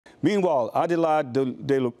Meanwhile,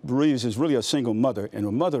 Adelaida Ruiz is really a single mother and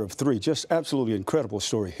a mother of three. Just absolutely incredible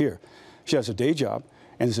story here. She has a day job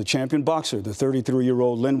and is a champion boxer. The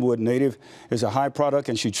 33-year-old Lynwood native is a high product,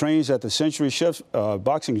 and she trains at the Century Chef's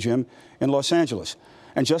boxing gym in Los Angeles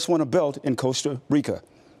and just won a belt in Costa Rica,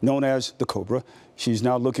 known as the Cobra. She's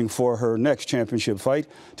now looking for her next championship fight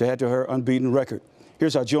to add to her unbeaten record.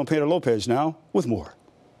 Here's our Joe Painter Lopez now with more.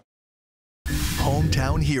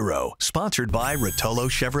 Hometown Hero, sponsored by Rotolo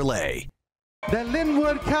Chevrolet. De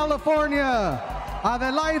Lynwood, California,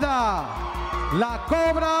 Adelaida La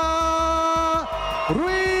Cobra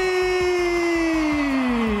Ruiz.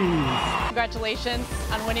 Congratulations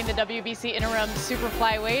on winning the WBC interim super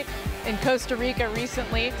flyweight in Costa Rica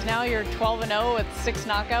recently. Now you're 12-0 with 6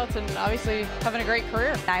 knockouts and obviously having a great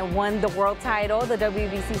career. I won the world title, the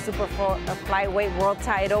WBC super flyweight world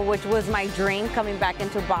title, which was my dream coming back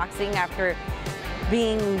into boxing after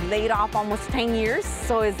being laid off almost 10 years.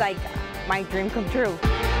 So it's like my dream come true.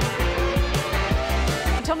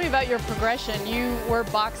 Tell me about your progression. You were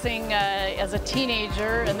boxing as a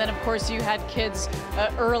teenager, and then of course you had kids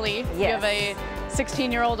early. Yes. You have a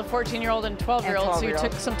 16-year-old, a 14-year-old, and 12-year-old, so you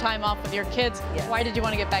took some time off with your kids. Yes. Why did you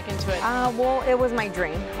want to get back into it? Well, it was my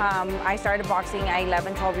dream. I started boxing at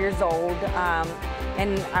 11, 12 years old,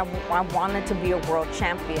 and I wanted to be a world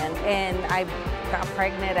champion. And I got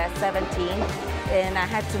pregnant at 17, and I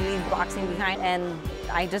had to leave boxing behind, and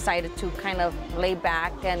I decided to kind of lay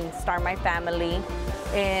back and start my family.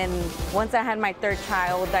 And once I had my third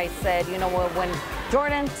child, I said, you know what, when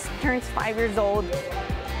Jordan turns 5 years old,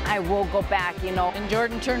 I will go back, you know. And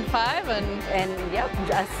Jordan turned 5, and yep,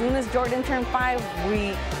 as soon as Jordan turned 5,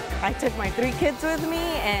 I took my 3 kids with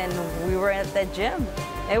me, and we were at the gym.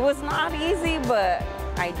 It was not easy, but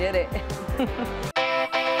I did it.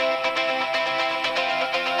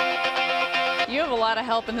 You have a lot of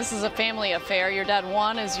help, and this is a family affair. Your dad,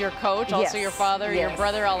 Juan, is your coach, also Yes. your father. Yes. Your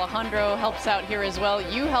brother, Alejandro, helps out here as well.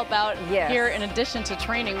 You help out Yes. here in addition to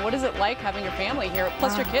training. What is it like having your family here,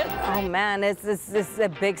 plus your kids? Oh man, it's a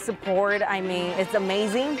big support. I mean, it's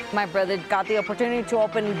amazing. My brother got the opportunity to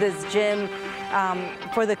open this gym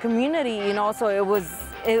for the community, you know, so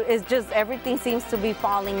it's just everything seems to be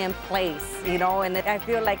falling in place, you know, and I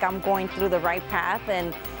feel like I'm going through the right path,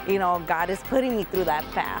 and you know, God is putting me through that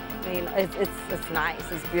path. You know, it's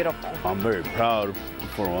nice, it's beautiful. I'm very proud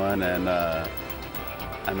for one, and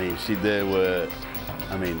I mean, she did what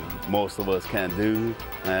most of us can't do,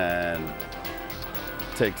 and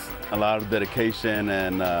it takes a lot of dedication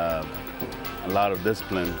and a lot of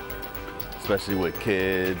discipline, especially with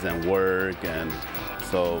kids and work, and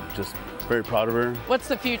so just very proud of her. What's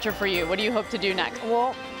the future for you? What do you hope to do next?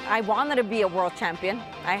 Well, I wanted to be a world champion.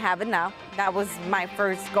 I have it now. That was my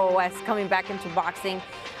first goal as coming back into boxing.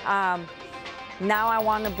 Now I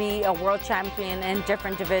want to be a world champion in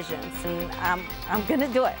different divisions, and I'm gonna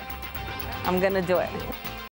do it. I'm gonna do it.